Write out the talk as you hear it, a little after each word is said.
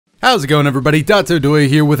How's it going, everybody? Dotodoya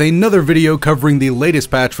here with another video covering the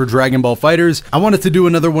latest patch for Dragonball FighterZ. I wanted to do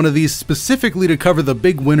another one of these specifically to cover the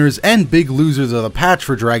big winners and big losers of the patch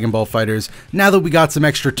for Dragonball FighterZ, now that we got some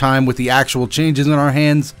extra time with the actual changes in our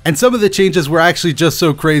hands. And some of the changes were actually just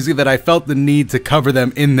so crazy that I felt the need to cover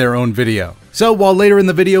them in their own video. So while later in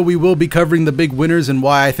the video we will be covering the big winners and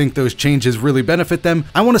why I think those changes really benefit them,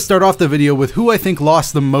 I want to start off the video with who I think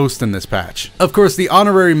lost the most in this patch. Of course, the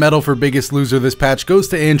honorary medal for biggest loser this patch goes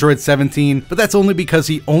to Android 17, but that's only because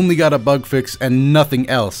he only got a bug fix and nothing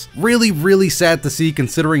else. Really sad to see,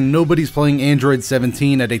 considering nobody's playing Android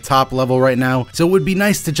 17 at a top level right now, so it would be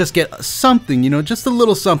nice to just get something, just a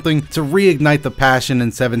little something to reignite the passion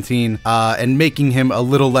in 17 and making him a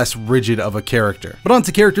little less rigid of a character. But on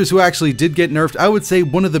to characters who actually did get nerfed. I would say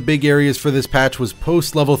one of the big areas for this patch was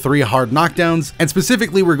post level 3 hard knockdowns, and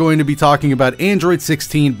specifically we're going to be talking about Android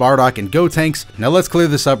 16, Bardock, and Gotenks. Now let's clear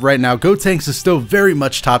this up right now. Gotenks is still very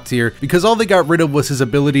much top tier because all they got rid of was his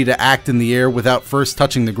ability to act in the air without first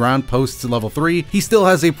touching the ground post level 3. He still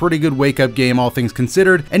has a pretty good wake up game, all things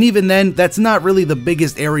considered, and even then that's not really the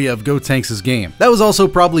biggest area of Gotenks' game. That was also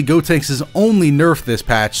probably Gotenks' only nerf this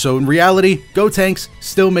patch, so in reality Gotenks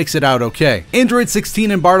still makes it out okay. Android 16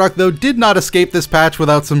 and Bardock though did not escape this patch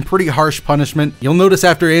without some pretty harsh punishment. You'll notice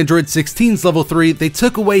after Android 16's level 3, they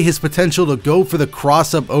took away his potential to go for the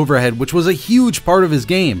cross-up overhead, which was a huge part of his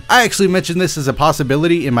game. I actually mentioned this as a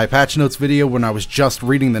possibility in my patch notes video when I was just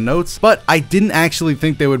reading the notes, but I didn't actually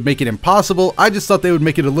think they would make it impossible. I just thought they would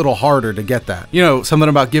make it a little harder to get that. Something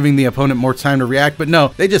about giving the opponent more time to react, but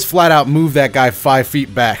no, they just flat out moved that guy 5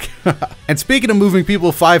 feet back. And speaking of moving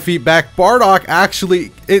people 5 feet back, Bardock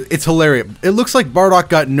actually, it's hilarious. It looks like Bardock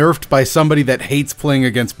got nerfed by somebody that hates playing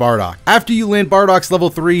against Bardock. After you land Bardock's level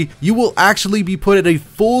 3, you will actually be put at a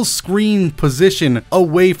full screen position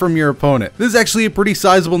away from your opponent. This is actually a pretty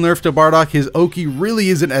sizable nerf to Bardock. His Oki really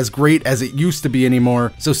isn't as great as it used to be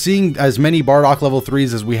anymore, so seeing as many Bardock level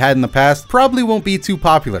 3s as we had in the past probably won't be too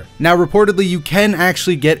popular. Now reportedly you can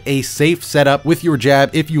actually get a safe setup with your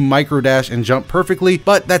jab if you micro dash and jump perfectly,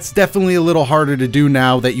 but that's definitely a little harder to do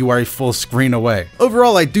now that you are a full screen away.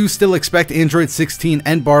 Overall, I do still expect Android 16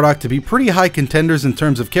 and Bardock to be pretty high contenders in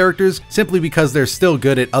terms of characters, simply because they're still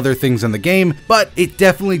good at other things in the game, but it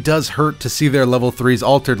definitely does hurt to see their level 3s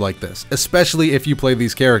altered like this, especially if you play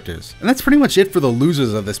these characters. And that's pretty much it for the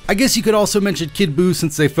losers of this. I guess you could also mention Kid Buu,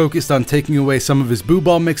 since they focused on taking away some of his Buu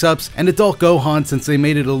Ball mix-ups, and Adult Gohan, since they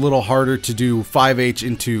made it a little harder to do 5H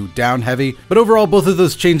into down heavy, but overall both of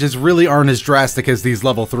those changes really aren't as drastic as these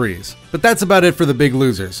level 3s. But that's about it for the big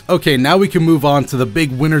losers. Okay, now we can move on to the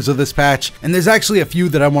big winners of this patch, and there's actually a few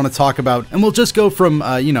that I want to talk about, and we'll just go from,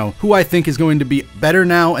 who I think is going to be better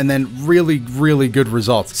now, and then really good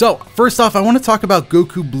results. So, first off, I want to talk about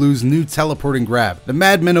Goku Blue's new teleporting grab. The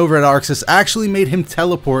madmen over at Arxis actually made him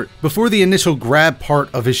teleport before the initial grab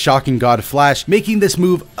part of his Shocking God Flash, making this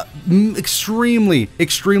move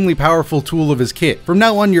extremely powerful tool of his kit. From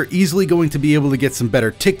now on, you're easily going to be able to get some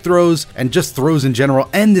better tick throws and just throws in general,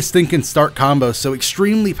 and this thing can start combos, so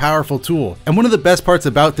extremely powerful tool. And one of the best parts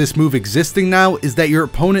about this move existing now is that your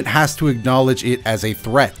opponent has to acknowledge it as a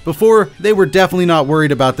threat. Before, they were definitely not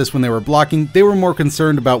worried about this when they were blocking. They were more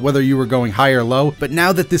concerned about whether you were going high or low, but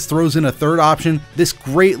now that this throws in a third option, this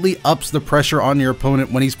greatly ups the pressure on your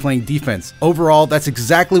opponent when he's playing defense. Overall, that's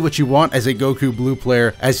exactly what you want as a Goku Blue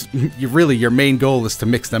player, as your main goal is to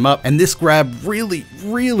mix them up, and this grab really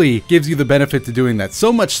gives you the benefit to doing that.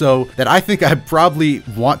 So much so that I think I probably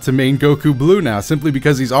want to main Goku Blue now, simply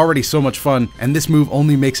because he's already so much fun, and this move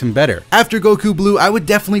only makes him better. After Goku Blue, I would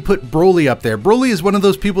definitely put Broly up there. Broly is one of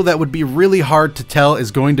those people that would be really hard to tell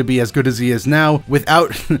is going to be as good as he is now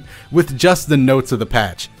without with just the notes of the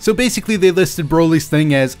patch. So basically they listed Broly's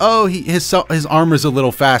thing as, oh, his armor's a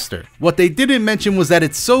little faster. What they didn't mention was that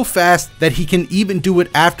it's so fast that he can even do it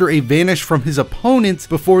after a vanish from his opponents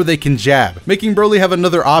before they can jab, making Broly have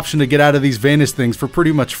another option to get out of these vanish things for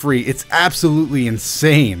pretty much free. It's absolutely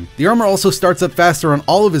insane. The armor also starts up faster on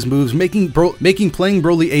all of his moves, making playing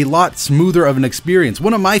Broly a lot smoother of an experience.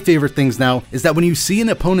 One of my favorite things now is that when you see an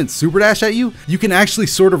opponent super dash at you, you can actually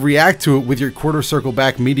sort of react to it with your quarter circle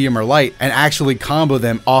back, medium, or light, and actually combo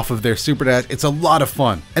them off of their super dash. It's a lot of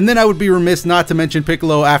fun. And then I would be remiss not to mention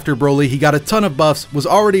Piccolo. After Broly, he got a ton of buffs, was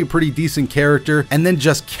already a pretty decent character, and then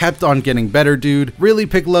just kept on getting better, dude. Really,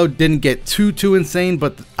 Piccolo didn't get too insane,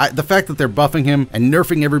 but the fact that they're buffing him and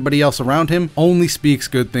nerfing everybody else around him only speaks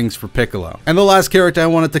good things for Piccolo. And the last character I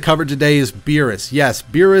wanted to cover today is Beerus. Yes,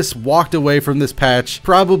 Beerus walked away from this patch,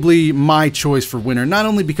 probably my choice for winner, not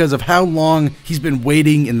only because of how long he's been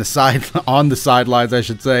waiting in the on the sidelines, I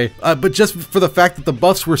should say, but just for the fact that the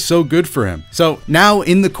buffs were so good for him. So now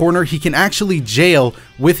in the corner, he can actually jail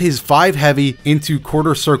with his 5 heavy into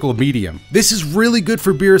quarter circle medium. This is really good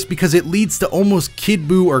for Beerus because it leads to almost Kid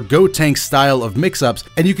Buu or Gotenk style of mix-ups,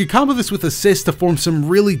 and you can combo this with assist to form some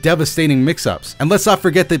really devastating mix-ups. And let's not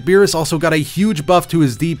forget that Beerus also got a huge buff to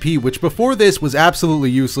his DP, which before this was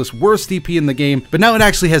absolutely useless, worst DP in the game, but now it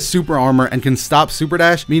actually has super armor and can stop super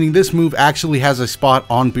dash, meaning this move actually has a spot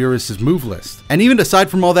on Beerus's move list. And even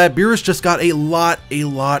aside from all that, Beerus just got a lot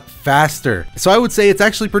faster. So I would say it's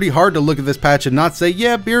actually pretty hard to look at this patch and not say,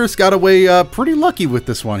 yeah, Beerus got away pretty lucky with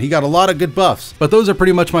this one. He got a lot of good buffs. But those are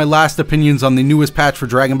pretty much my last opinions on the newest patch for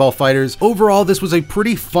Dragon Ball FighterZ. Overall, this was a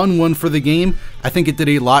pretty fun one for the game. I think it did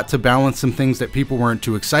a lot to balance some things that people weren't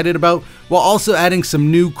too excited about, while also adding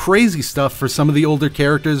some new crazy stuff for some of the older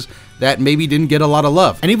characters that maybe didn't get a lot of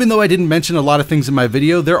love. And even though I didn't mention a lot of things in my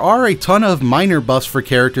video, there are a ton of minor buffs for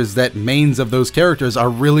characters that mains of those characters are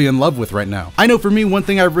really in love with right now. I know for me, one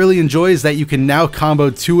thing I really enjoy is that you can now combo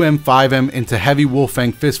 2M, 5M into Heavy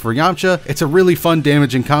Wolfang Fist for Yamcha. It's a really fun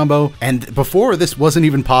damaging combo, and before this wasn't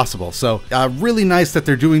even possible. So really nice that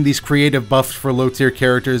they're doing these creative buffs for low tier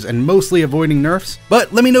characters and mostly avoiding nerfs.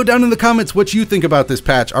 But let me know down in the comments what you think about this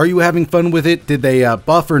patch. Are you having fun with it? Did they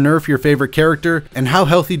buff or nerf your favorite character? And how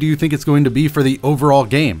healthy do you think it's going to be for the overall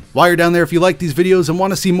game? While you're down there, if you like these videos and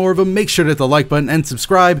want to see more of them, make sure to hit the like button and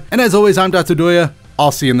subscribe. And as always, I'm Dotodoya.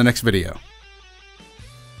 I'll see you in the next video.